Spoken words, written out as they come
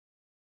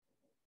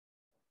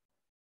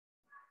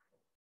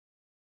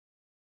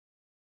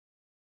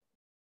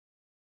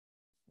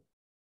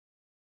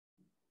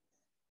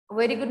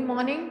Very good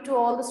morning to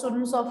all the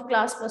students of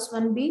class plus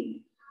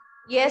 1B.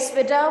 Yes,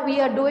 beta, we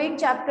are doing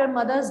chapter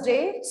Mother's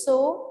Day.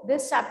 So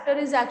this chapter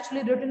is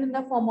actually written in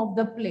the form of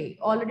the play.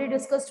 Already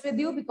discussed with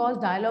you because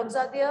dialogues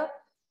are there,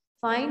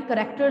 fine,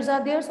 characters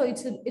are there. So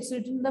it's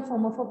written in the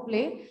form of a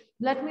play.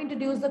 Let me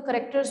introduce the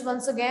characters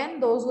once again.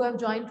 Those who have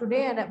joined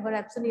today and were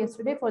absent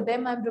yesterday, for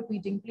them I'm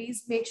repeating.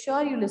 Please make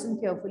sure you listen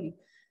carefully.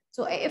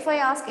 So if I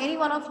ask any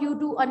one of you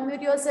to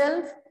unmute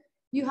yourself,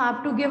 you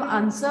have to give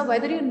answer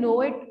whether you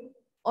know it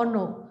or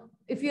no.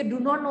 If you do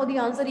not know the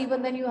answer,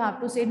 even then you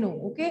have to say no,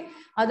 okay?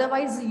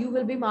 Otherwise, you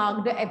will be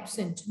marked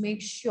absent.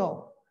 Make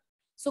sure.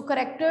 So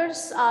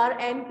characters are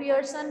Anne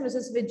Pearson,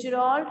 Mrs.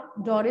 Fitzgerald,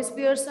 Doris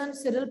Pearson,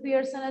 Cyril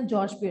Pearson, and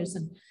George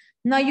Pearson.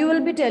 Now you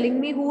will be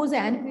telling me who is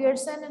Anne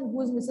Pearson and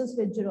who is Mrs.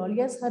 Fitzgerald.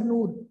 Yes,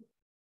 Harnoor,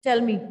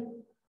 tell me.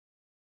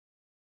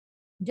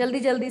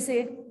 Jaldi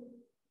say.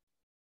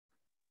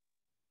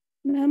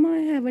 Ma'am, I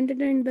haven't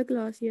attended the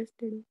class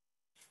yesterday.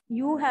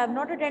 You have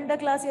not attended the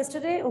class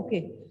yesterday?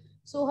 Okay.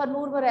 So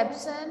Harnoor were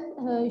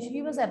absent.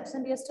 She was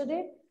absent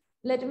yesterday.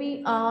 Let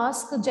me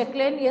ask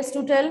Jacqueline, yes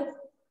to tell.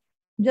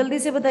 जल्दी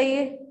से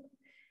बताइए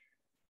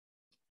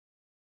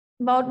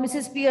about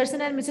Mrs.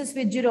 Pearson and Mrs.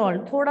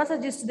 Fitzgerald. थोड़ा सा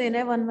gist देना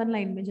है one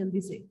line में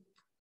जल्दी से.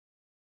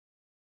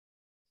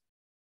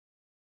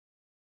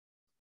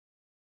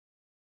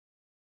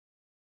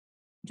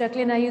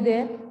 Jacqueline, are you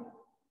there?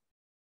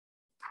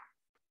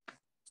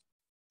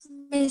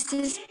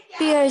 Mrs.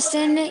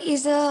 Pearson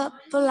is a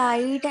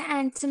polite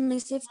and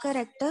submissive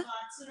character.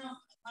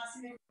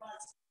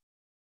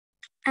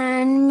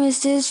 And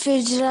Mrs.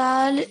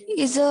 Fitzgerald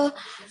is a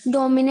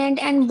dominant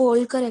and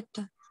bold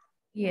character.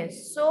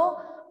 Yes. So,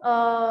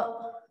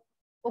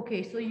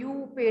 okay. So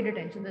you paid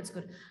attention. That's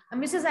good.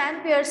 Mrs.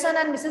 Anne Pearson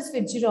and Mrs.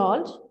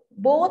 Fitzgerald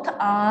both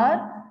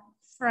are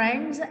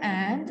friends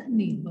and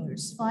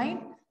neighbors.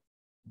 Fine.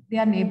 They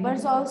are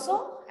neighbors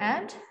also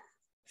and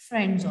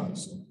friends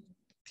also.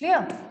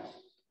 Clear?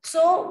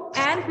 So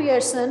Anne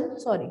Pearson,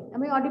 sorry,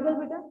 am I audible,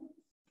 beta?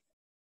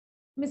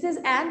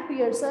 Mrs. Anne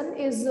Pearson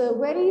is a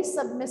very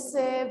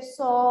submissive,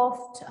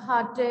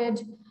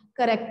 soft-hearted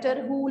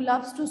character who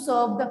loves to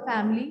serve the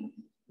family.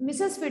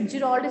 Mrs.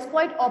 Fitzgerald is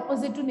quite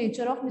opposite to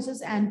nature of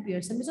Mrs. Anne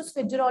Pearson. Mrs.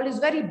 Fitzgerald is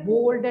very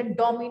bold and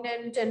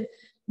dominant and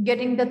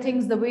getting the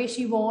things the way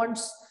she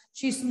wants.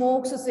 She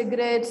smokes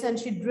cigarettes and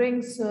she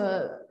drinks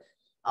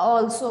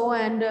also,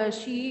 and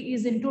she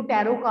is into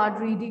tarot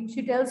card reading.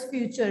 She tells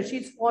future.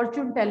 She's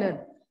fortune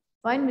teller.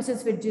 Fine,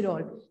 Mrs.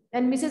 Fitzgerald.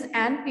 And Mrs.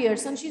 Anne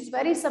Pearson, she's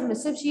very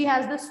submissive. She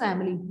has this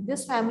family.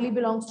 This family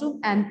belongs to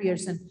Anne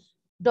Pearson.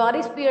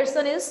 Doris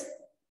Pearson is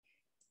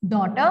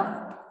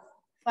daughter.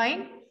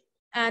 Fine.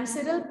 And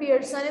Cyril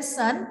Pearson is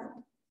son.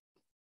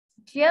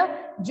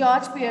 Here,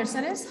 George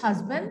Pearson is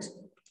husband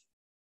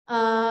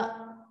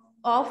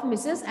of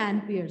Mrs.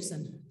 Anne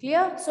Pearson.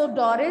 Clear? So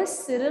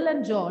Doris, Cyril,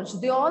 and George,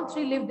 they all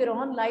three live their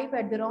own life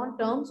at their own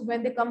terms.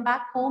 When they come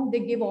back home, they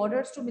give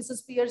orders to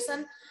Mrs.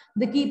 Pearson.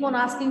 They keep on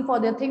asking for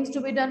their things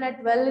to be done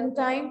at well in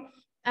time.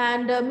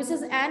 And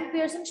Mrs. Anne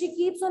Pearson, she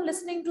keeps on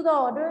listening to the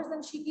orders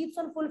and she keeps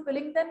on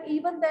fulfilling them.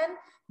 Even then,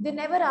 they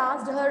never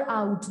asked her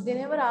out. They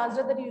never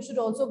asked her that you should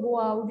also go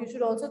out. You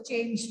should also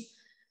change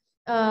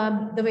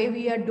the way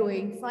we are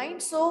doing. Fine.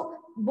 So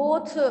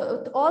both,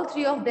 all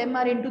three of them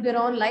are into their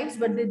own lives,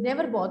 but they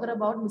never bother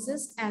about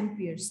Mrs. Anne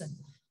Pearson.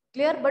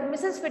 Clear? But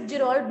Mrs.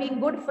 Fitzgerald, being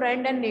good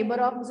friend and neighbor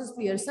of Mrs.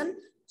 Pearson,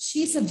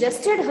 she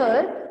suggested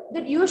her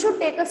that you should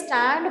take a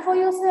stand for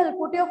yourself,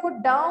 put your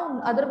foot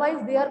down,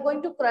 otherwise they are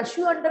going to crush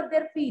you under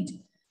their feet.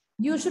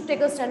 You should take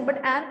a stand.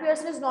 But Anne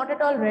Pearson is not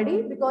at all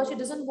ready because she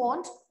doesn't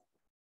want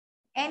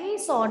any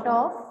sort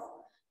of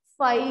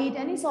fight,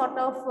 any sort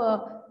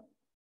of,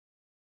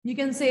 you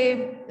can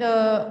say,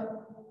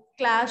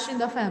 clash in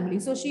the family.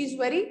 So she's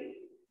very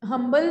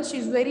humble,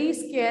 she's very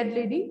scared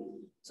lady.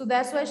 So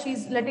that's why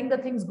she's letting the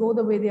things go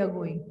the way they are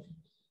going.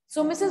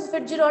 So Mrs.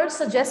 Fitzgerald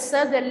suggests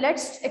her that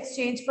let's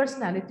exchange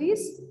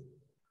personalities.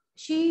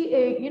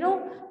 She,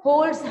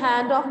 holds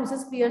hand of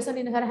Mrs. Pearson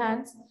in her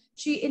hands.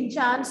 She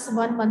enchants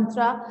one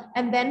mantra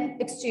and then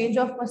exchange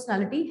of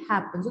personality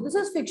happens. So this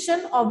is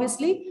fiction,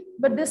 obviously,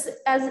 but this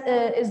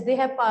is they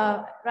have,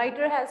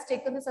 writer has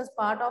taken this as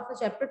part of the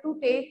chapter to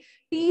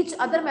teach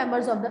other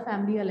members of the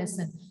family a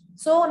lesson.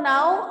 So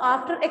now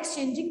after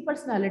exchanging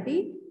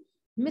personality,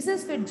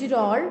 Mrs.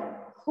 Fitzgerald,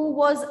 who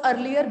was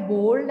earlier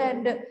bold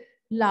and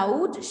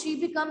loud, she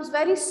becomes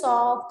very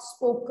soft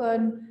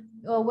spoken,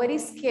 very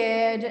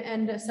scared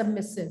and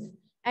submissive.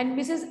 And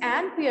Mrs.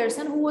 Anne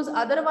Pearson, who was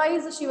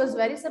otherwise, she was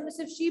very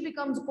submissive, she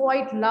becomes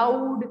quite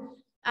loud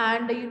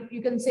and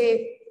you can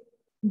say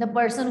the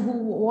person who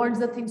wants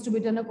the things to be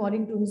done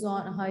according to his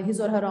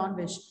or her own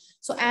wish.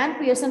 So Anne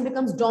Pearson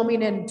becomes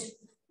dominant,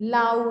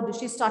 loud.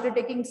 She started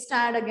taking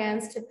stand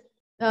against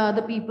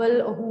the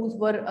people who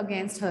were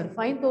against her.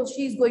 Fine. So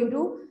she's going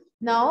to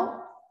now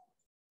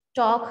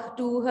talk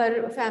to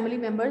her family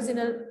members in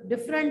a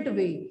different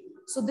way.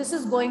 So this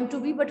is going to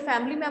be, but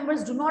family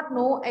members do not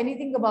know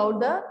anything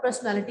about the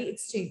personality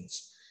exchange,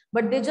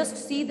 but they just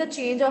see the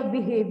change of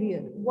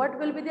behavior. What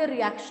will be their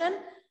reaction?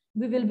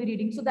 we will be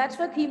reading. So that's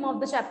what theme of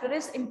the chapter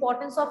is,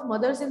 importance of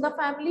mothers in the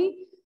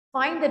family.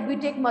 Find that we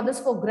take mothers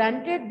for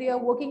granted. They are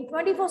working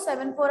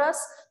 24/7 for us,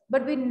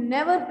 but we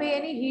never pay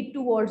any heed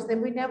towards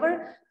them. We never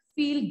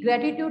feel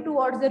gratitude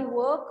towards their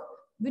work.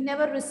 We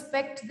never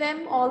respect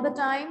them all the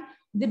time.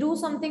 They do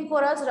something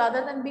for us,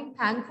 rather than being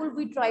thankful,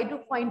 we try to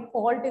find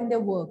fault in their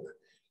work.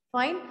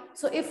 Fine.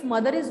 So if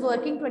mother is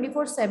working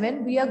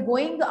 24/7, we are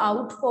going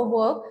out for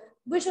work,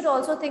 we should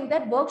also think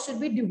that work should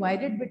be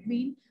divided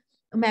between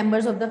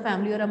members of the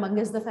family or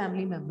amongst the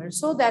family members.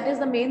 So that is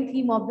the main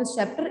theme of this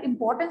chapter,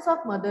 importance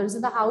of mothers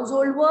in the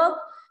household work,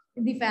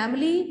 in the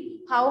family,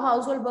 how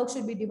household work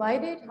should be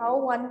divided, how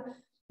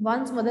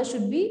one's mother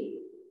should be.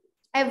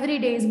 Every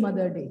day is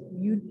Mother Day.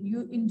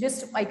 You in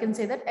just, I can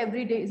say that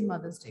every day is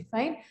Mother's Day.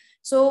 Fine.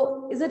 So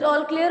is it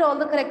all clear? All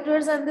the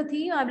characters and the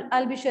theme?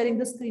 I'll be sharing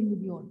the screen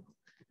with you all.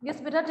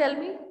 Yes, beta, tell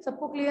me.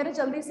 Sabko clear hai?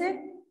 Jaldi se.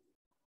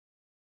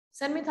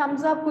 Send me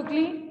thumbs up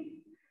quickly.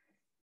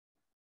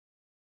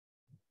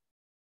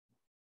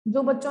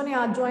 जो बच्चों ने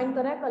आज join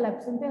करा है, कल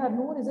absent थे,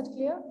 Harnoor, is it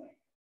clear?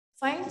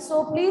 Fine.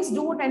 So please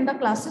do attend the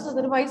classes,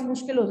 otherwise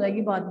मुश्किल हो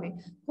जाएगी बाद में.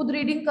 खुद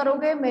रीडिंग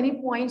करोगे, many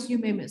points you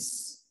may miss.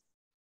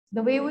 The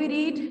way we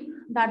read,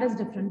 that is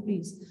different.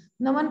 Please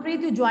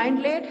नमनप्रीत, you joined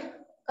late,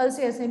 कल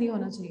से ऐसे नहीं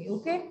होना चाहिए.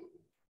 Okay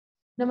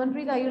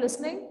नमनप्रीत, are you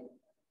listening?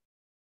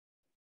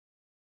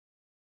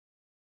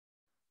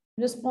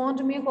 Respond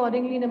to me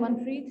accordingly,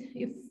 Namanpreet.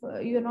 If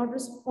you are not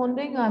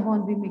responding, I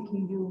won't be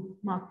making you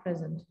mark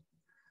present.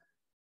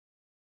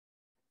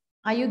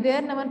 Are you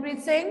there,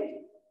 Namanpreet Singh?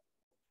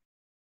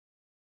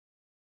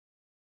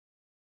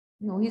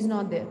 No, he's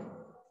not there.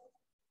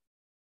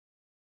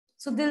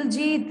 So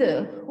Diljit,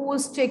 who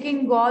is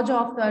taking gauge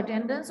of the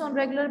attendance on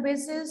regular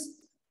basis,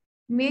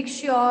 make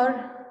sure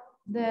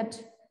that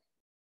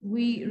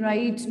we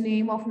write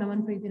name of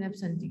Namanpreet in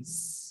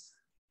absentees.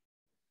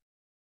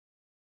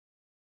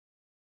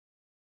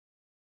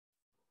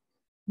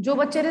 जो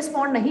बच्चे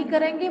respond नहीं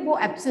करेंगे वो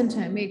absent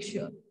है, make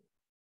sure.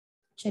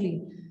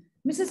 चलिए,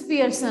 Mrs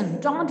Pearson,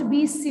 don't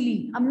be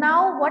silly. अब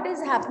now what is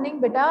happening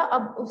बेटा,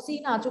 अब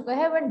सीन आ चुका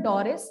है when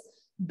Doris,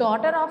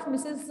 daughter of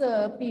Mrs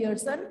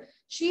Pearson,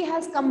 she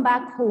has come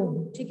back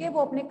home. ठीक है,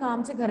 वो अपने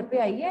काम से घर पे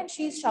आई है, and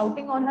she is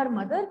shouting on her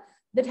mother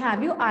that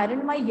have you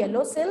iron my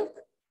yellow silk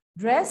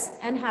dress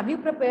and have you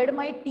prepared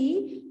my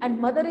tea? And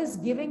mother is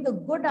giving a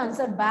good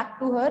answer back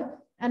to her.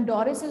 And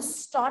Doris is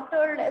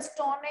startled,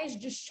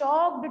 astonished,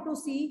 shocked to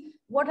see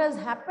what has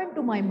happened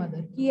to my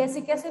mother. कि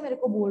ऐसे कैसे मेरे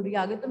को बोल रही है,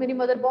 आगे तो मेरी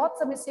mother बहुत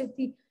submissive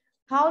थी.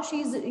 How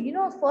she's, you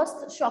know,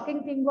 first shocking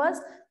thing was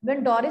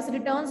when Doris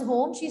returns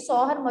home, she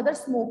saw her mother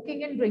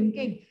smoking and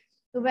drinking.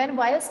 So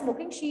while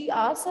smoking, she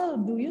asked her,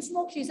 "Do you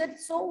smoke?" She said,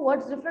 "So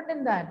what's different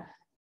in that?"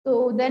 So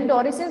then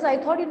Doris says, "I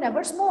thought you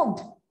never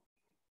smoked."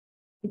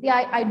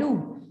 I do.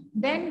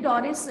 Then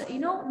Doris, you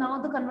know, now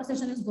the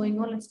conversation is going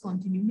on. Let's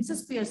continue. Mrs.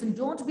 Pearson,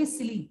 don't be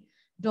silly.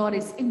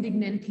 Doris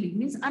indignantly,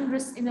 means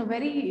in a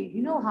very,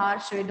 you know,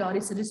 harsh way,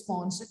 Doris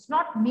responds, "It's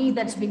not me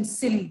that's being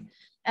silly.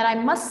 And I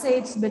must say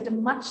it's a bit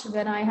much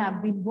when I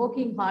have been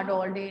working hard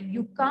all day and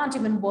you can't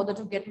even bother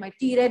to get my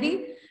tea ready.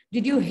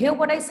 Did you hear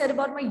what I said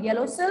about my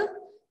yellow silk?"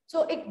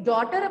 So एक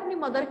daughter अपनी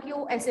mother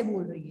क्यों ऐसे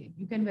बोल रही है?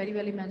 You can very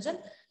well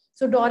imagine.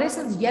 So Doris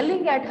is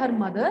yelling at her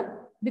mother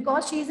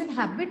because she is in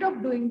habit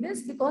of doing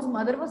this, because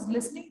mother was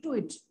listening to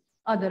it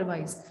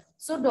otherwise.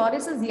 So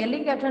Doris is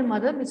yelling at her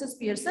mother, Mrs.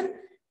 Pearson,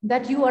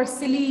 that you are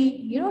silly.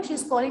 You know,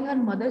 she's calling her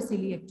mother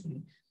silly actually.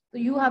 So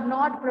you have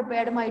not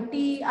prepared my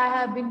tea. I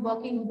have been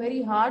working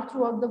very hard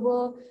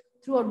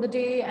throughout the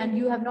day, and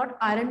you have not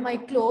ironed my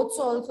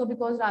clothes also,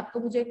 because रात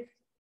को मुझे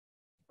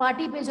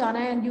party पे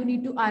जाना है and you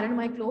need to iron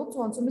my clothes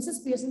also.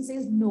 Mrs. Pearson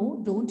says, "No,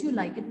 don't you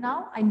like it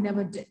now? I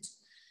never did."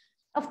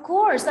 "Of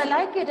course I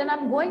like it, and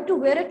I'm going to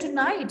wear it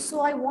tonight,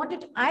 so I want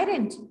it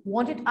ironed."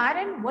 "Want it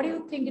ironed? What do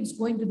you think it's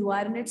going to do?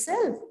 Iron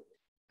itself."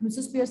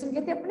 Mrs. Pearson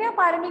कहती है, "अपने आप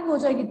ironing हो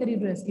जाएगी तेरी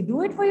dress की.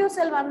 Do it for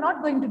yourself. I'm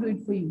not going to do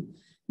it for you."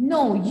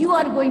 "No, you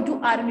are going to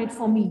iron it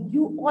for me.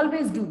 You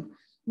always do."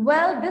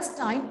 "Well, this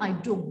time I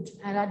don't,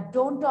 and I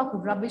don't talk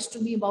rubbish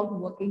to me about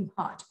working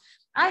hard.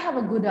 I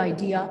have a good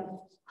idea.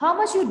 How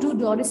much you do,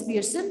 Doris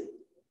Pearson?"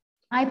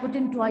 "I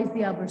put in twice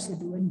the hours you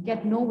do and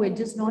get no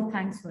wages, no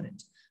thanks for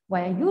it." Why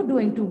are you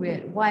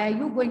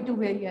going to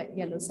wear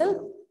yellow silk?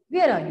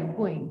 Where are you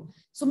going?"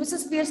 So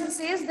Mrs. Pearson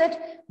says that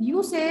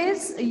you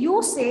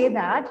say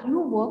that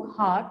you work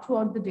hard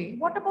throughout the day.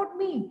 What about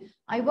me?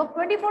 I work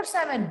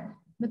 24/7.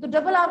 मैं तो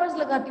double hours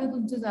लगाती हूँ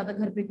तुमसे ज़्यादा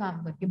घर पे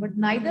काम करके. But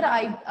neither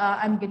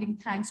I'm getting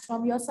thanks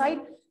from your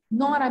side,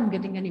 nor I'm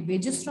getting any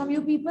wages from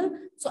you people.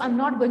 So I'm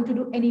not going to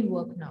do any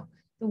work now.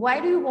 So why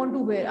do you want to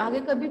wear?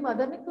 आगे कभी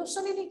mother ने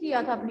question ही नहीं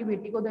किया था अपनी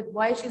बेटी को that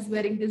why she's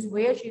wearing this,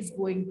 where she's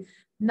going.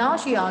 Now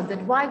she asked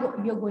that why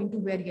you're going to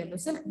wear yellow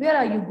silk. Where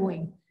are you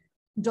going?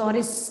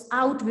 Doris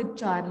out with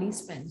Charlie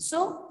Spence. So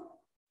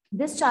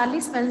this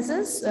Charlie Spence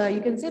is,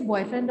 you can say,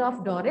 boyfriend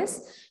of Doris,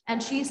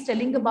 and she is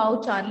telling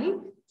about Charlie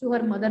to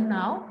her mother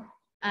now.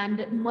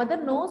 And mother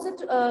knows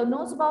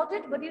about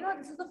it, but you know,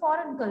 this is the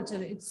foreign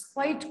culture. It's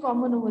quite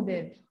common over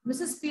there.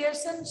 Mrs.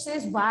 Pearson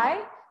says,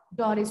 "Why?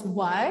 Doris,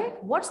 why?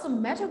 What's the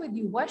matter with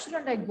you? Why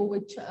shouldn't I go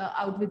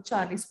out with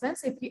Charlie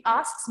Spence? If he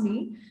asks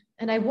me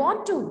and I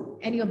want to,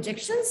 any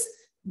objections?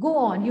 Go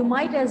on, you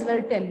might as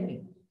well tell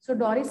me. So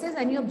Doris says,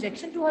 any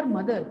objection to her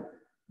mother?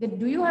 That,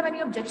 do you have any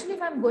objection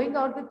if I'm going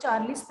out with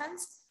Charlie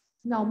Spence?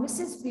 Now,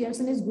 Mrs.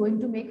 Pearson is going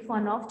to make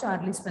fun of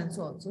Charlie Spence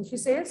also. She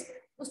says,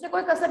 उसने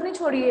कोई कसर नहीं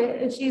छोड़ी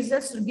है. She's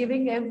just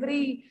giving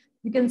every,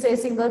 you can say,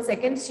 single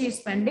second she's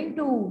spending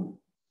to,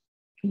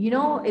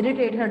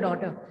 irritate her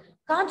daughter.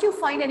 Can't you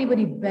find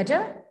anybody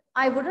better?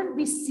 I wouldn't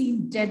be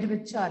seen dead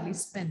with Charlie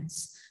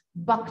Spence,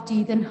 buck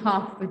teeth and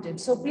half-witted.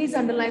 So please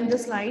underline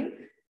this line.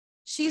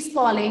 She's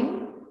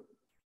calling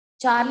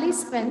Charlie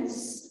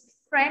Spence,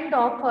 friend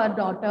of her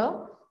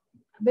daughter,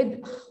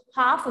 with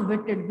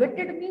half-witted.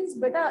 Witted means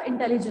better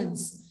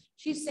intelligence.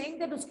 She's saying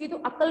that uski to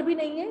akal bhi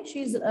nahi hai.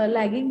 She's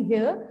lagging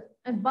here,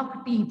 and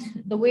buck teeth.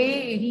 The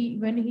way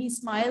when he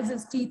smiles,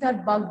 his teeth are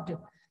bugged.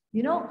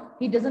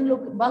 He doesn't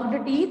look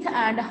bugged teeth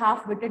and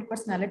half-witted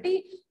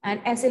personality. And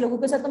ऐसे लोगों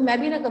के साथ तो मैं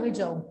भी ना कभी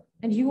जाऊं.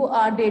 And you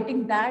are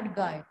dating that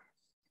guy.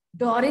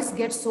 Doris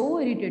gets so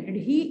irritated.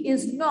 He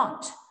is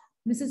not.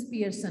 Mrs.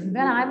 Pearson,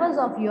 when I was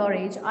of your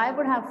age, I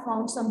would have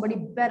found somebody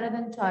better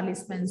than Charlie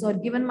Spence or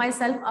given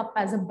myself up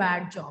as a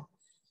bad job.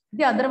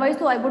 Otherwise,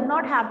 though, I would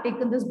not have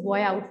taken this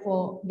boy out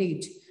for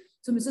date.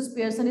 So Mrs.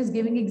 Pearson is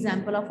giving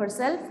example of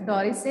herself.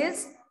 Doris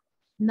says,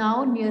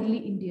 now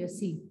nearly in tears.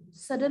 See,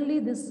 suddenly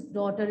this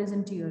daughter is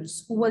in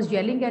tears, who was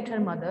yelling at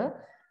her mother.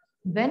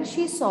 When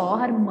she saw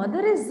her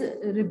mother is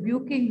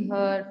rebuking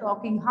her,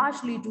 talking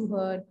harshly to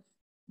her,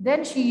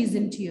 then she is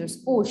in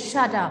tears. Oh,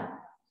 shut up.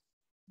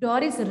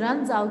 Doris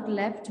runs out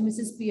left.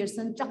 Mrs.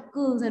 Pearson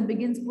chuckles and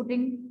begins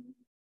putting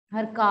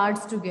her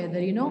cards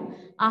together.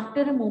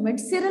 After a moment,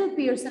 Cyril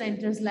Pearson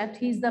enters left.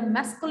 He's the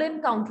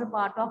masculine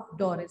counterpart of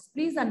Doris.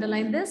 Please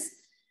underline this.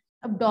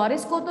 अब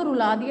Doris को तो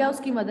रुला दिया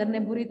उसकी mother ने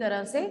बुरी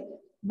तरह से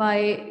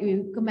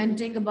by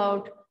commenting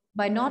about,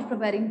 by not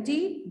preparing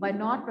tea, by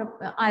not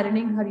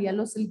ironing her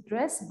yellow silk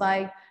dress,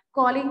 by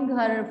calling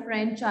her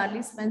friend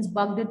Charlie Spence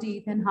bugged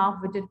teeth and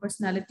half-witted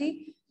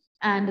personality.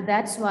 And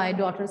that's why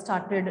daughter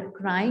started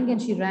crying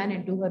and she ran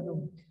into her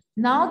room.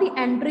 Now the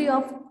entry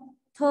of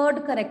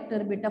fourth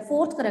character,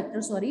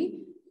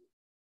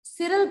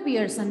 Cyril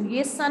Pearson,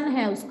 ये son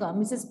है उसका,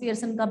 Mrs.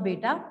 Pearson का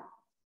बेटा.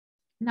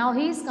 Now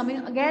he is coming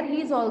again.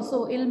 He is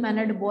also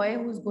ill-mannered boy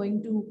who's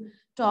going to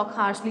talk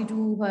harshly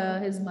to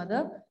his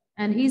mother,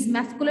 and he's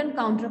masculine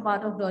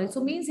counterpart of Doris.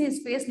 So means his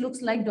face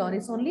looks like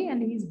Doris only,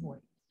 and he's boy.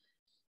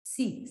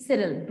 See,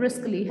 Cyril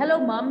briskly, hello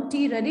mom,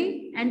 tea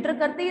ready? Enter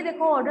करते ही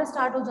देखो order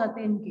start हो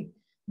जाते हैं इनके,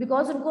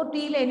 because उनको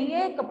tea लेनी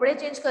है, कपड़े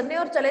change करने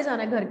और चले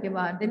जाना घर के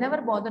बाहर. They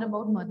never bother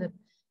about mother.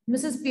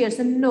 Mrs.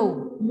 Pearson,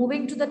 no,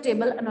 moving to the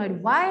table,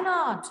 annoyed. Why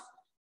not?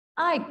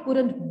 I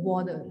couldn't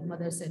bother,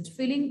 mother said.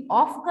 Feeling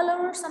off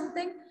color or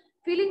something?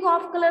 Feeling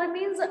off color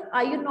means,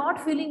 are you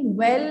not feeling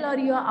well or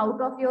you're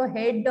out of your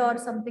head or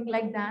something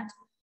like that?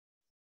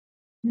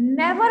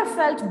 Never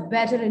felt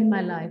better in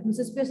my life.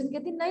 Mrs. Pearson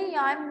कहती नहीं,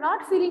 I'm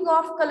not feeling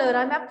off color.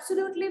 I'm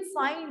absolutely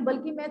fine.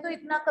 बल्कि मैं तो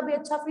इतना कभी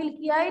अच्छा feel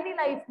किया ही नहीं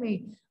life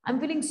में. I'm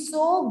feeling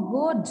so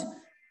good.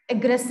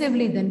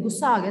 Aggressively then,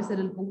 गुस्सा आ गया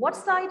Cyril को.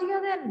 What's the idea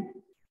then?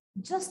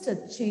 Just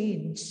a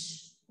change.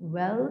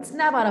 Well,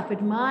 snap out of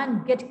it,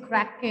 man. Get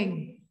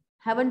cracking.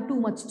 Haven't too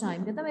much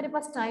time. कहता मेरे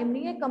पास time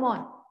नहीं है. Come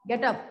on,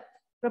 get up.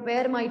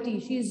 Prepare my tea.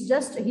 He's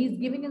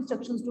giving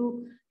instructions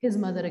to his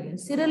mother again.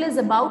 Cyril is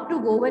about to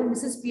go when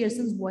Mrs.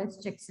 Pearson's voice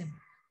checks him.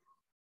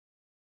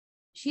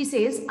 She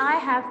says, I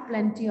have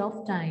plenty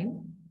of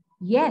time.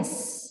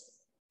 Yes.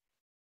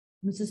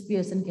 Mrs.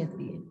 Pearson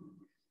कहती है.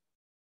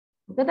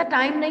 कहता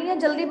time नहीं है,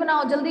 जल्दी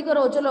बनाओ, जल्दी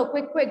करो, चलो,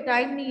 quick,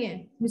 टाइम नहीं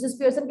है. Mrs.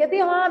 Pearson कहती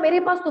है, हाँ मेरे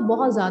पास तो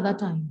बहुत ज्यादा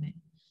टाइम है.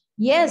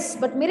 Yes,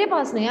 but मेरे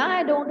पास नहीं,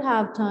 I don't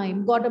have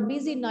time. Got a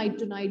busy night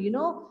tonight,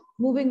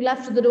 moving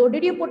left to the door.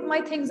 Did you put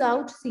my things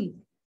out? See,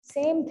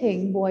 same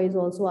thing boy is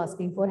also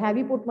asking for. Have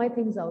you put my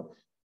things out?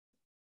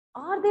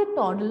 Are they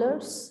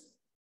toddlers?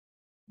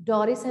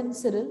 Doris and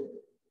Cyril?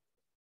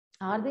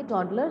 Are they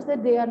toddlers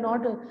that they are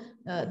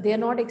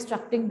not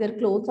extracting their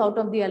clothes out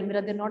of the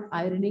almirah? They're not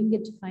ironing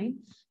it fine.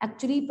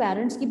 Actually,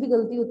 parents की भी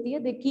गलती होती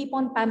है. They keep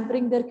on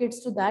pampering their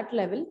kids to that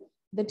level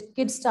that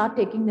kids start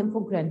taking them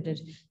for granted,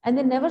 and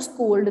they never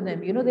scold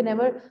them. They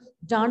never.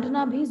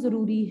 डांटना भी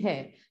जरूरी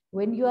है.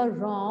 When you are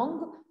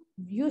wrong,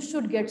 you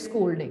should get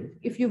scolding.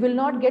 If you will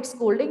not get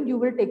scolding, you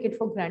will take it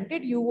for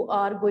granted. You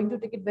are going to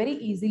take it very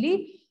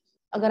easily.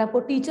 अगर आपको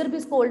teacher भी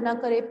scold ना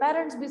करे,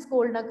 parents भी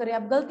scold ना करे,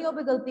 आप गलतियों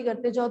पे गलती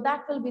करते जाओ,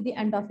 that will be the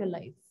end of your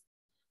life.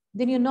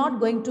 Then you're not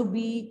going to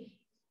be,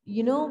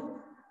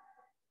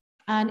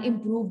 an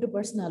improved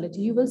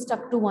personality. You will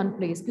stuck to one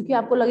place. क्योंकि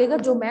आपको लगेगा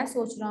जो मैं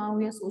सोच रहा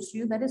हूँ या सोच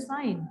रही हूँ, that is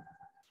fine.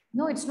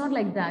 No, it's not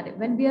like that.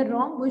 When we are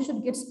wrong, we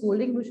should get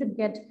scolding. We should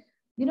get,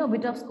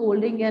 bit of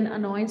scolding and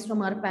annoyance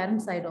from our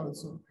parents' side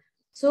also.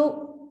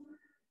 So,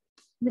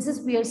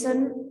 Mrs.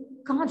 Pearson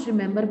can't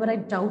remember, but I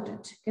doubt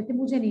it. कहते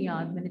मुझे नहीं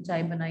याद मैंने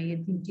चाय बनाई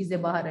है, 3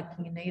 चीजें बाहर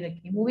रखी हैं, नहीं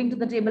रखी. Moving to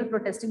the table,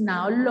 protesting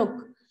now.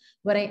 Look,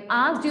 what I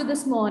asked you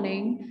this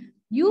morning,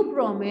 You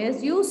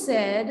promised, you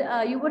said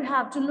you would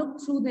have to look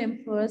through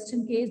them first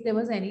in case there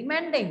was any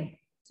mending.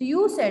 So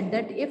you said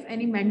that if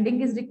any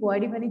mending is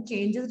required, if any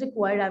change is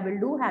required, I will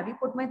do. Have you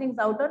put my things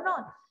out or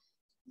not?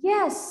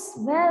 Yes,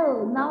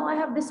 well, now I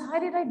have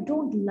decided I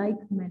don't like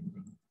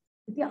mending.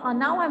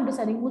 Now I'm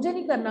deciding, मुझे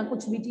नहीं करना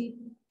कुछ भी ठीक.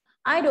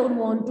 I don't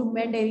want to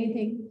mend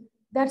anything.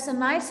 That's a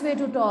nice way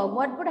to talk.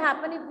 What would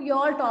happen if we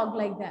all talk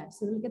like that?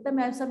 Cyril कहता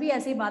मैं सभी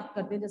ऐसे ही बात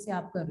करते हैं जैसे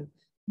आप कर रहे हो.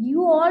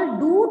 You all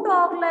do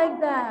talk like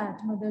that,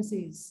 mother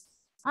says.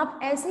 आप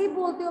ऐसे ही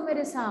बोलते हो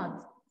मेरे साथ.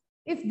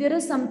 If there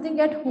is something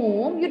at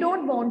home you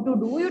don't want to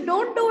do, you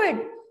don't do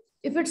it.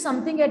 If it's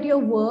something at your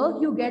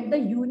work, you get the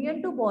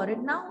union to bore it.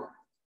 Now,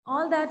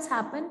 all that's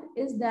happened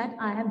is that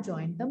I have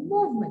joined the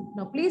movement.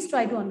 Now, please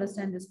try to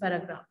understand this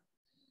paragraph.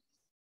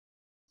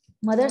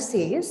 Mother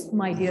says,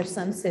 my dear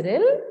son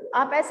Cyril,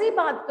 आप ऐसे ही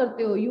बात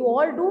करते हो. You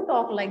all do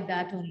talk like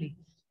that only.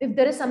 If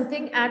there is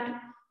something at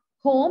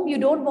home you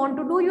don't want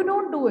to do, you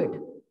don't do it.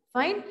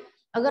 Fine.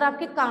 अगर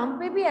आपके काम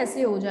पे भी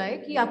ऐसे हो जाए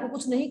कि आपको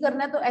कुछ नहीं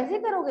करना है तो ऐसे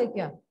करोगे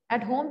क्या?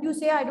 At home you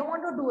say I don't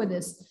want to do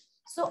this.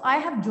 So I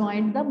have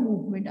joined the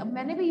movement. अब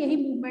मैंने भी यही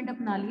movement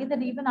अपना लिया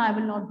that even I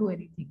will not do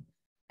anything.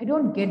 I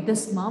don't get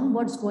this, mom.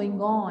 What's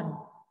going on?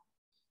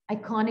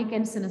 Iconic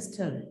and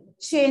sinister.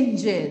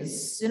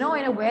 Changes, you know,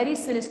 in a very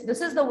sinister. This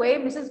is the way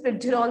Mrs.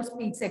 Fitzgerald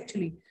speaks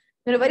actually.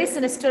 In a very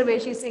sinister way,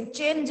 she's saying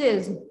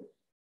changes.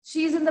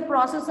 She's in the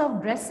process of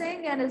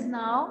dressing and is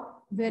now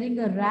wearing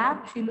a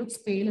wrap. She looks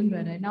pale and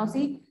red. Now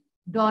see,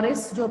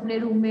 Doris, जो अपने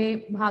room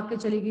में भाग के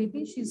चली गई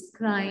थी, she's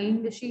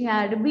crying. She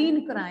had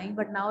been crying,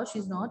 but now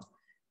she's not.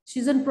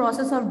 She's in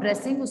process of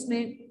dressing.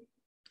 उसने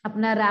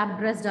अपना wrap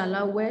dress डाला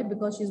हुआ है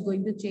because she's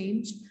going to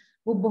change.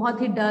 वो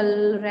बहुत ही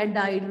dull,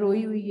 red-eyed,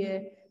 रोई हुई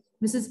है.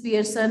 Mrs.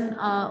 Pearson,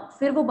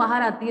 फिर वो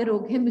बाहर आती है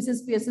रोके.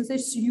 Mrs. Pearson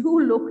says, "You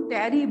look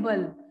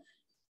terrible.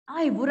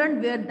 I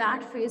wouldn't wear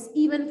that face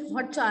even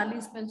for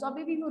Charlie's pen." So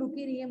अभी भी वो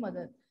रुकी रही है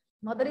mother.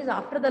 Mother is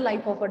after the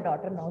life of her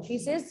daughter now. She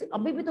says,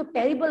 "अभी भी तो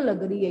terrible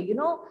लग रही है, you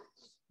know.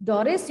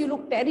 Doris, you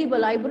look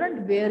terrible. I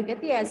wouldn't wear."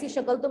 कहती है ऐसी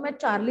शक्ल तो मैं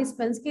Charlie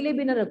Spence के लिए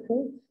भी ना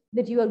रखूं.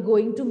 That you are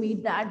going to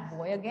meet that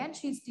boy again.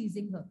 She's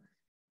teasing her.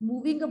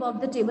 Moving above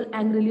the table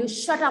angrily,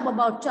 "Shut up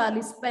about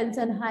Charlie Spence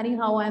and honey,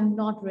 how I am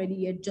not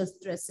ready yet, just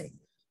dressing."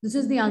 This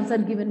is the answer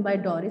given by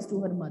Doris to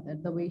her mother,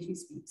 the way she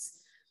speaks.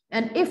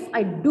 "And if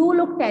I do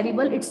look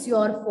terrible, it's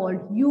your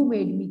fault. You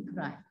made me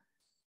cry."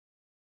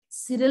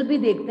 Cyril भी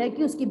देखता है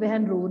कि उसकी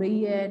बहन रो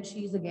रही है and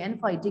she is again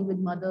fighting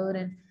with mother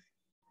and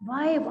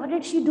why, what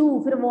did she do?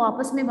 फिर वो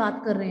आपस में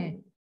बात कर रहे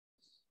हैं.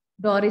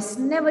 Doris,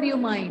 never you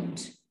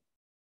mind.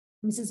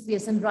 Mrs.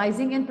 Pearson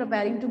rising and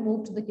preparing to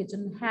move to the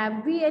kitchen.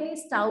 "Have we any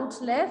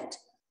stout left?"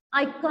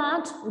 "I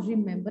can't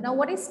remember." Now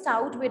what is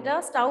stout,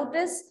 beta? Stout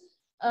is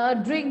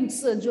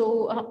drinks जो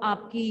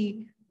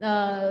आपकी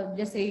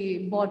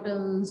जैसे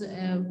bottles,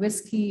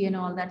 whiskey and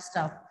all that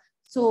stuff.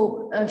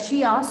 So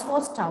she asked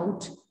for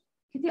stout.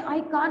 "I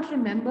can't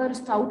remember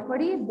stout,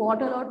 buddy.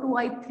 Bottle or two,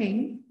 I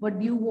think.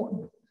 But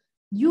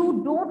you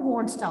don't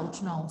want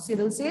stout now."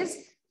 Cyril says,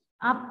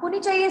 "आपको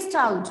नहीं चाहिए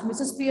stout."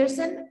 Mrs.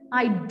 Pearson,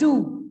 "I do."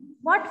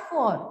 "What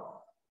for?"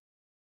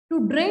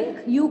 "To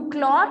drink. You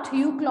clot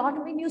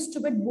mean you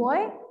stupid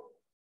boy."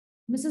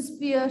 Mrs.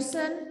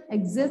 Pearson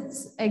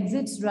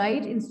exits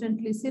right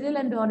instantly. Cyril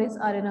and Doris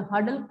are in a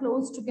huddle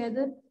close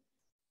together.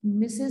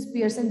 Mrs.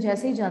 Pearson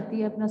जैसे ही जाती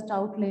है अपना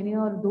stout लेने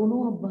और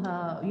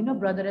दोनों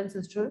brother and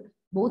sister,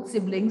 both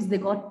siblings, they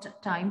got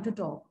time to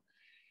talk.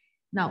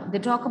 Now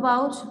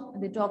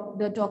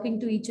they're talking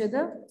to each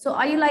other. So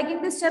are you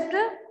liking this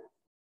chapter?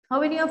 How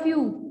many of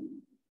you?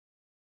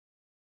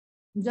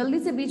 जल्दी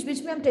से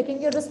बीच में I'm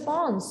taking your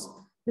response.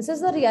 This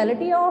is the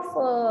reality of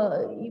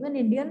even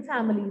Indian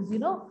families, you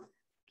know,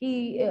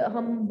 कि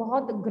हम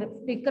बहुत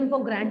taken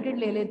for granted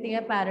ले लेते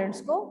हैं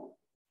parents को.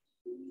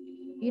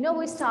 You know,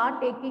 we start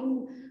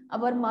taking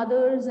our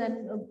mothers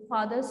and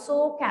fathers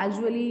so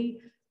casually.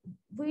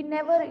 We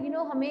never, you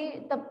know,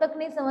 हमें तब तक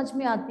नहीं समझ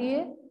में आती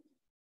है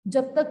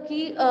जब तक कि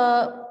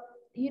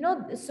you know,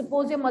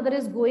 suppose your mother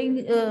is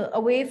going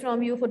away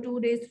from you for 2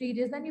 days, 3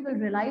 days, then you will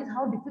realize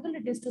how difficult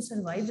it is to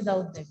survive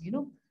without them. You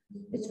know,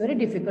 it's very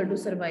difficult to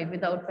survive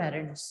without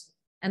parents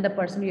and the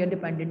person you are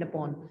dependent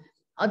upon.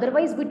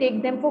 Otherwise, we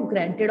take them for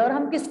granted. और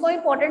हम किसको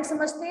important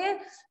समझते हैं?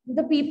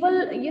 The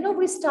people, you know,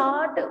 we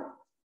start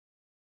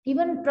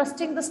even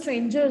trusting the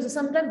strangers.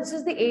 Sometimes this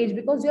is the age,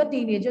 because you're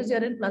teenagers,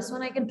 you're in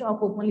 +1, I can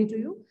talk openly to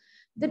you,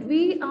 that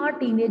we are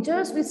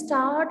teenagers, we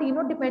start, you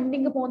know,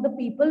 depending upon the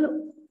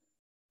people.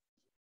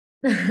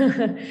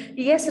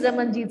 Yes,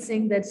 Ramanjit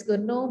Singh, that's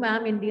good. No,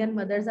 ma'am, Indian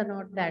mothers are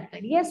not that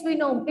kind. Yes, we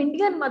know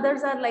Indian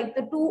mothers are like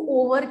the too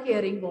over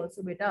caring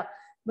also, beta.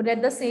 But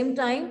at the same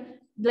time,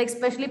 like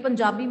especially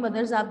Punjabi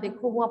mothers, आप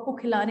देखो वो आपको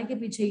खिलाने के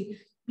पीछे ही,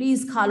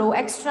 please खा लो,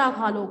 extra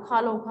खा लो, खा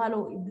लो, खा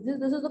लो.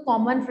 This is a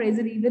common phrase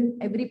in even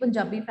every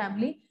Punjabi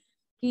family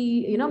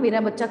कि, you know,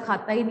 मेरा बच्चा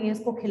खाता ही नहीं है,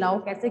 इसको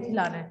खिलाओ, कैसे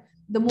खिलाना है.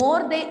 The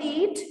more they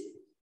eat,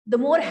 the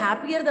more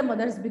happier the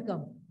mothers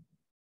become,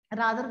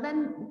 rather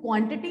than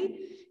quantity.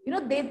 You know,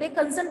 they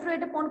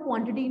concentrate upon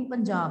quantity in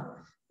Punjab,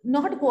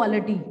 not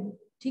quality.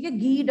 ठीक है,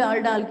 घी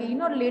डाल डाल के,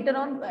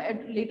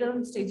 later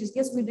on stages,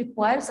 yes, we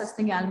require such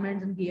thing,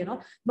 almonds and ghee,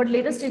 but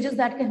later stages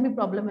that can be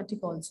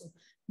problematic also.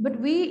 But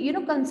we,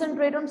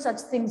 concentrate on such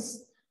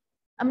things.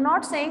 I'm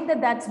not saying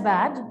that that's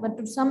bad, but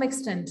to some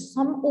extent,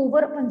 some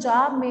over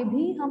Punjab में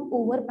भी हम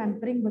over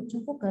pampering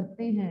बच्चों को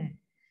करते हैं.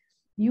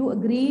 You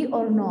agree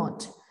or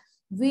not?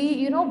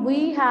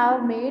 We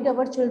have made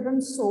our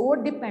children so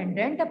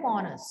dependent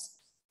upon us.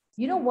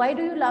 Why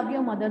do you love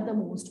your mother the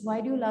most?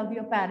 Why do you love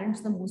your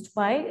parents the most?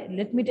 Why?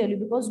 Let me tell you,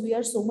 because we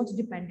are so much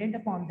dependent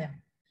upon them.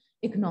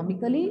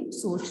 Economically,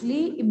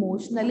 socially,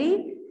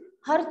 emotionally,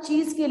 हर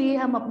चीज के लिए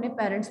हम अपने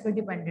parents पे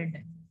dependent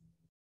हैं.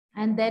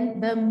 And then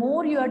the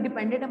more you are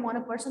dependent upon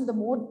a person, the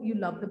more you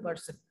love the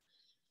person.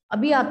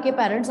 अभी आपके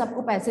parents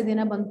आपको पैसे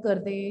देना बंद कर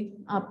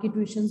दें, आपकी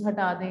tuitions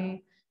हटा दें,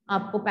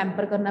 आपको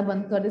pamper करना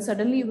बंद कर दें,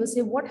 suddenly you will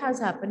say, what has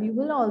happened?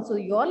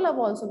 Your love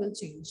also will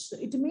change. So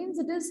it means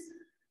it is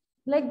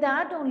like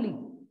that only.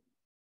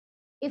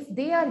 If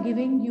they are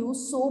giving you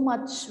so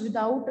much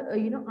without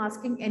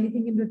asking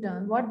anything in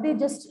return, what they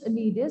just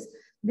need is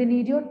they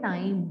need your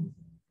time.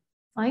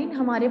 Fine,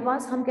 हमारे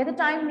पास, हम कहते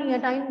time नहीं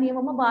है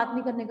मम्मा, बात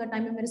नहीं करने का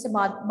time है, मेरे से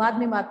बाद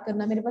में बात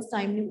करना, मेरे पास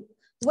टाइम नहीं.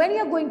 When you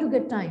are going to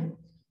get time?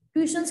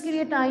 Tuitions के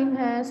लिए टाइम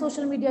है,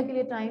 सोशल मीडिया के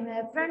लिए टाइम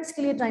है, फ्रेंड्स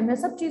के लिए टाइम है,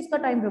 सब चीज का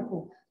टाइम रखो,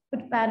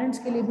 बट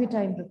पेरेंट्स के लिए भी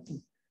टाइम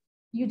रखो.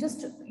 You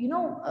just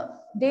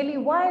daily,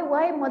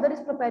 why mother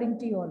is preparing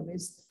tea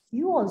always?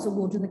 You also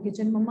go to the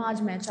kitchen, mama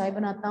आज मैं चाय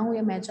बनाता हूँ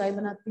या मैं चाय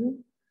बनाती हूँ.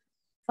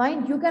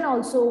 Fine, you can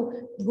also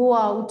go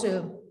out.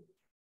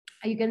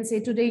 You can say,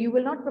 today you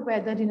will not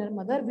prepare the dinner,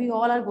 mother, we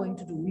all are going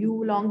to do.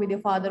 You along with your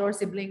father or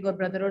sibling or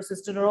brother or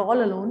sister or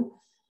all alone,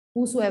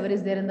 whosoever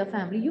is there in the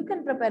family, you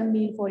can prepare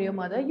meal for your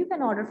mother. You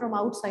can order from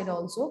outside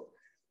also.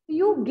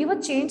 You give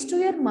a change to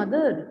your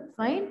mother.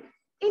 Fine.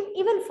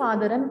 Even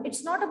father, and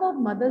it's not about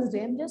Mother's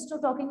Day, I'm just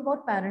talking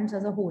about parents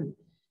as a whole.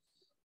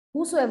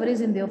 Whosoever is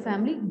in their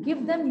family,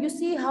 give them, you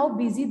see how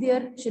busy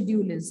their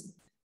schedule is,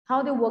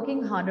 how they're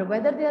working harder,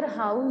 whether they are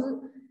house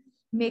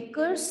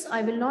makers,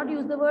 I will not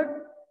use the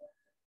word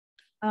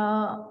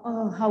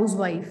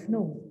housewife,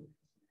 no,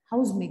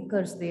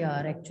 housemakers they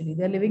are actually.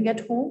 They're living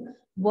at home,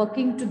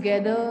 working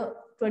together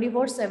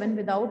 24/7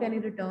 without any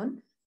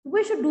return.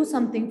 We should do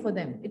something for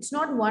them. It's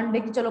not one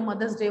day, chalo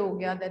Mother's Day ho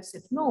gaya, that's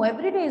it. No,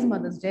 every day is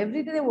Mother's Day.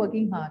 Every day they're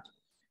working hard.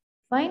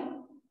 Fine.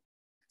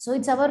 So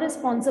it's our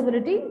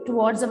responsibility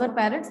towards our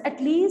parents.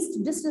 At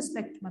least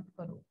disrespect mat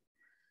karo.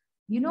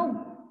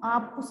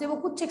 आप उससे वो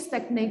कुछ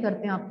expect नहीं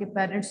करते हैं आपके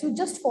parents. You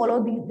just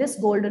follow this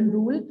golden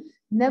rule.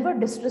 Never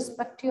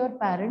disrespect your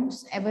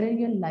parents ever in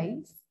your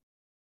life.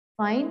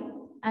 Fine.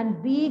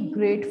 And be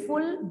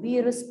grateful,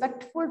 be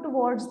respectful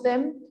towards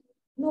them.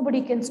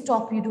 Nobody can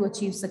stop you to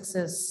achieve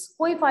success.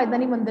 कोई फायदा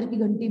नहीं मंदिर की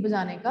घंटी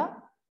बजाने का,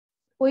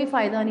 कोई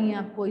फायदा नहीं है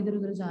आपको इधर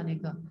उधर जाने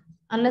का,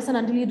 unless and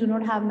until you do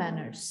not have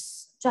manners.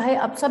 चाहे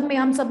अब सब में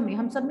हम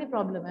सब में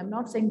problem है. I'm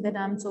not saying that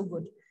I'm so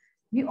good.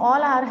 We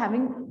all are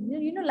having,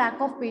 lack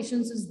of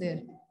patience is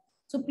there.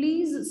 So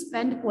please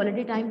spend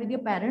quality time with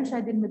your parents.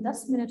 शायद दिन में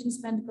 10 मिनट ही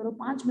spend करो,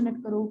 5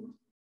 मिनट करो,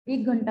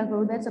 1 घंटा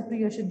करो. That's up to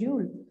your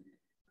schedule.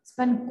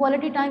 Spend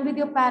quality time with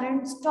your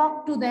parents,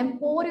 talk to them,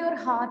 pour your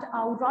heart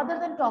out. Rather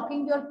than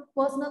talking your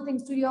personal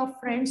things to your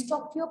friends,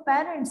 talk to your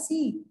parents.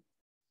 See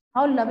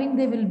how loving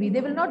they will be. They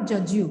will not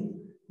judge you.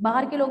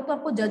 बाहर के लोग तो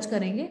आपको judge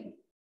करेंगे.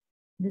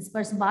 This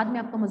person बाद में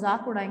आपका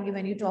मजाक उड़ाएंगे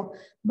when you talk.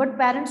 But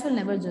parents will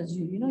never judge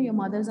you. Your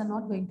mothers are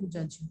not going to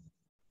judge you.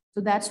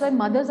 So that's why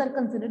mothers are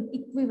considered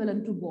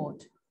equivalent to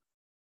God.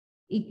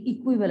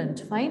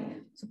 Equivalent,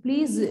 fine. So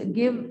please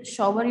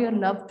shower your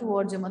love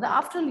towards your mother.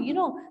 After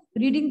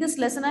reading this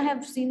lesson, I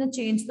have seen a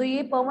change. So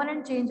ये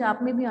permanent change आप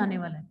में भी आने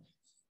वाला है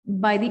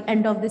by the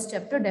end of this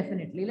chapter,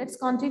 definitely. Let's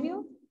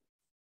continue.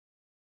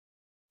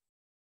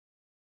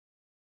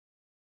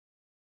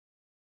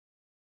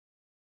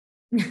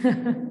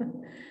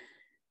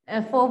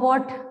 For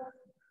what?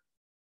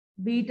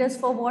 Beat us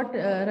for what,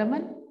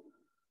 Raman?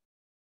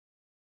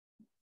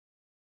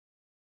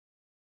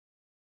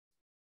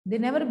 They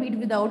never beat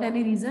without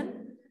any reason.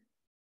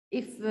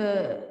 If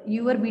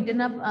you were beaten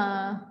up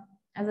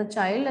as a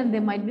child, and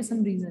there might be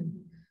some reason.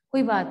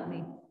 कोई बात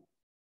नहीं.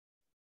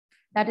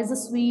 That is a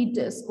sweet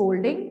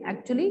scolding.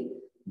 Actually,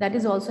 that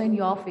is also in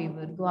your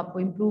favor. तो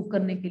आपको improve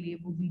करने के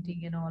लिए वो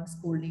beating and all,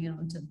 scolding and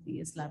all चलती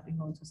है,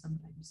 slapping also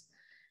sometimes.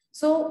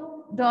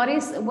 So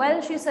Doris,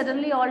 well, she's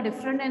suddenly all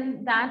different,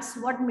 and that's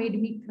what made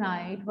me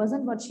cry. It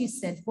wasn't what she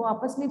said. वो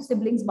आपस में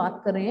siblings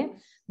बात कर रहे हैं.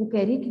 वो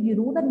कह रही है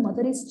कि that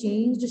mother is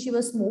changed. She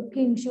was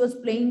smoking. She was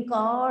playing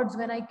cards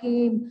when I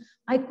came.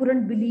 I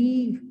couldn't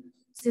believe.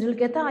 Cyril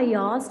कहता, I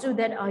asked her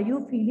that, are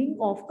you feeling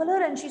off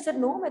color? And she said,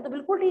 no, मैं तो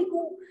बिल्कुल ठीक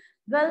हूँ.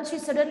 Well,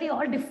 she's suddenly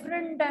all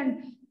different,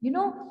 and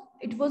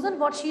it wasn't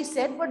what she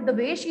said, but the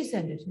way she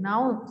said it.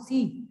 Now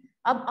see.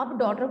 अब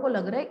daughter को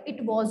लग रहा है it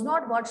was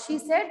not what she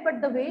said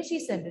but the way she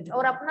said it,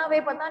 और अपना वे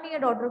पता नहीं है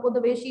डॉटर को, the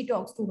way she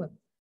talks to her.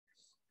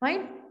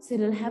 Fine.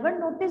 Cyril, haven't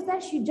noticed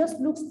that she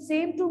just looks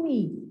same to me.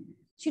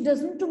 She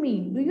doesn't to me.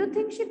 Do you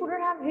think she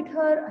couldn't have hit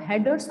her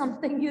head or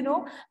something,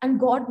 and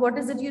God, what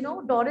is it,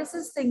 Doris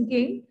is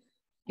thinking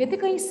कहते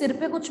कहीं सिर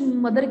पे कुछ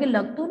mother के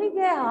लग तो नहीं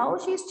गया, how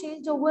she is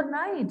changed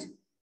overnight.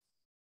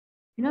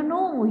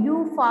 No,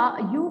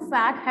 you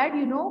fat head,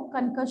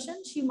 concussion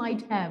she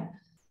might have.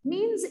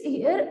 Means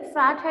here,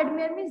 fat head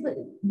means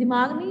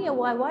dimag nahi hai.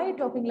 Why are you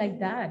talking like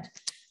that?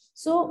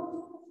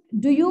 So,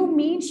 do you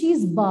mean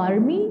she's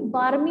barmy?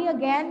 Barmy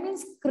again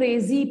means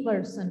crazy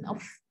person.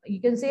 You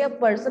can say a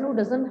person who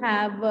doesn't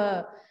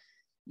have,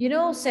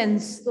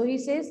 sense. So he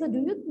says, so do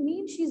you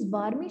mean she's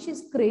barmy?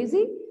 She's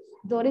crazy?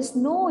 Doris,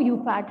 no,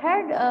 you fat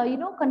head.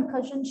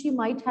 Concussion she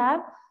might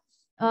have.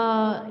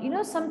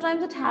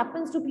 Sometimes it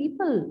happens to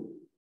people.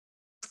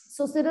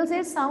 So Cyril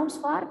says, sounds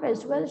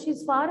far-fetched. Well,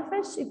 she's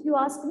far-fetched, if you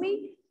ask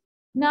me.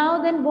 Now,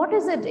 then what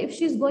is it? If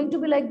she's going to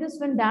be like this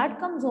when dad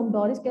comes home,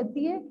 Doris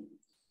कहती है,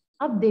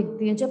 अब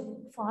देखते हैं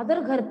जब father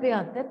घर पे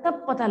आता है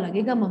तब पता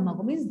लगेगा मम्मा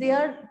को. Means they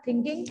are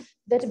thinking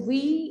that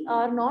we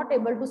are not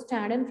able to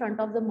stand in front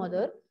of the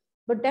mother.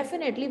 But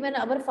definitely when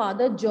our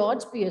father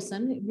George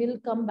Pearson will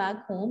come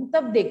back home,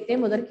 तब देखते हैं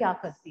mother क्या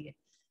करती है.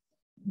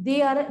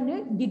 They are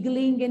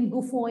giggling and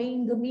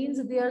guffawing,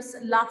 means they are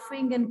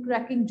laughing and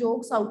cracking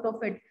jokes out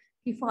of it.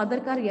 कि father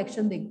का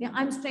reaction देखते हैं.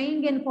 I am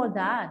staying in for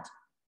that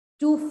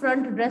 2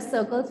 front dress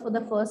circles for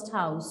the first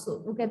house. So,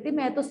 वो कहते हैं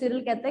मैं तो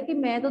Cyril कहता है कि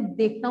मैं तो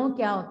देखता हूँ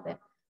क्या होता है.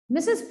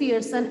 Mrs.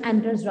 Pearson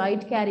enters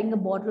right carrying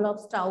a bottle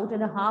of stout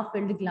and a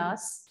half-filled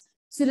glass.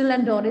 Cyril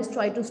and Doris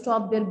try to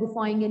stop their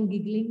guffawing and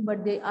giggling,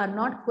 but they are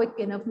not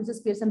quick enough.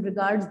 Mrs. Pearson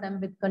regards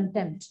them with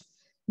contempt.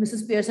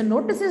 Mrs. Pearson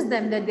notices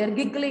them that they're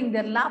giggling,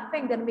 they're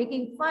laughing, they're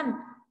making fun.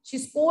 She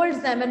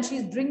scolds them and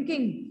she's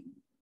drinking,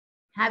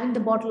 having the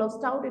bottle of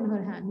stout in her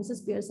hand.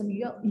 Mrs. Pearson,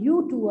 you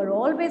two are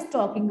always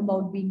talking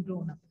about being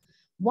grown up.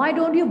 Why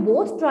don't you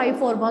both try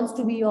for once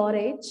to be your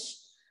age?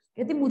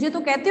 कहती मुझे तो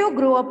कहते हो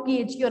grow up की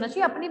age की होना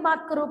चाहिए, अपनी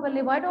बात करो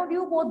पहले. Why don't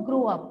you both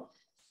grow up?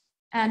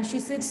 And she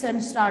sits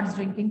and starts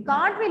drinking.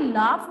 Can't we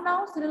laugh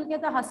now? Cyril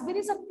कहता हंस भी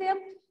नहीं सकते हम?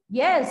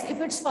 Yes,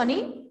 if it's funny,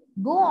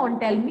 go on,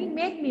 tell me,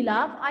 make me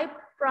laugh. I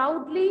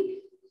proudly,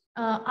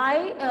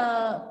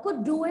 I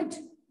could do it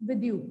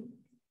with you.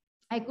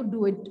 I could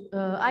do it.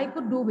 I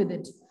could do with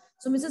it.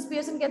 So Mrs.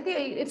 Pearson कहती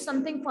है, if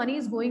something funny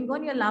is going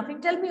on, you're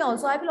laughing, tell me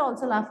also. I will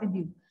also laugh with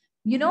you.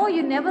 You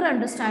never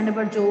understand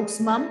our jokes,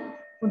 mom.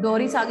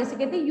 Doris आगे से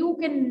कहती है, you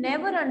can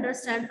never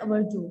understand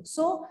our jokes.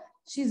 So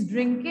she's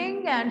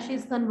drinking and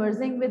she's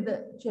conversing with the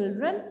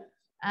children,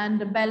 and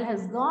the bell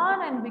has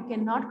gone and we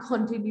cannot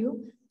continue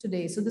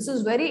today. So this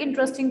is very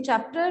interesting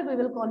chapter. We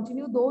will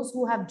continue. Those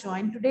who have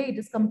joined today, it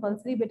is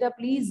compulsory. Beta,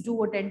 please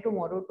do attend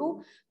tomorrow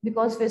too,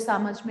 because फिर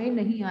समझ में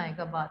नहीं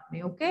आएगा बाद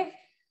में. Okay.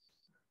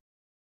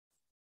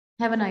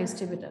 Have a nice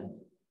day, beta.